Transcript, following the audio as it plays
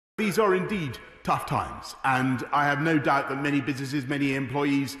These are indeed tough times, and I have no doubt that many businesses, many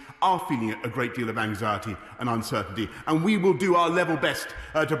employees are feeling a great deal of anxiety and uncertainty, and we will do our level best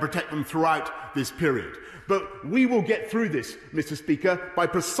to protect them throughout this period. But we will get through this, Mr. Speaker, by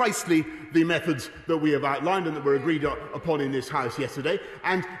precisely the methods that we have outlined and that were agreed upon in this House yesterday.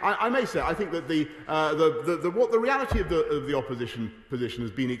 And I may say, I think that what the reality of the opposition position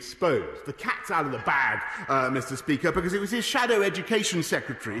has been exposed. The cat's out of the bag, Mr. Speaker, because it was his shadow education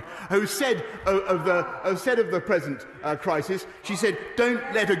secretary who said of the present crisis, she said, "Don't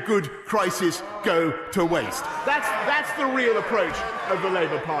let a good crisis go to waste." That's the real approach of the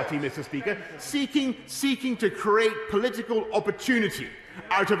Labour Party, Mr. Speaker, seeking to create political opportunity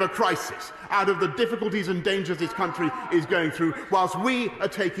out of a crisis, out of the difficulties and dangers this country is going through, whilst we are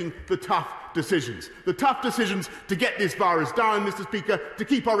taking the tough decisions to get this virus down, Mr. Speaker, to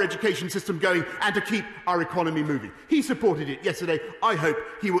keep our education system going and to keep our economy moving. He supported it yesterday. I hope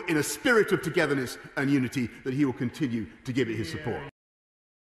he will, in a spirit of togetherness and unity, that he will continue to give it his support.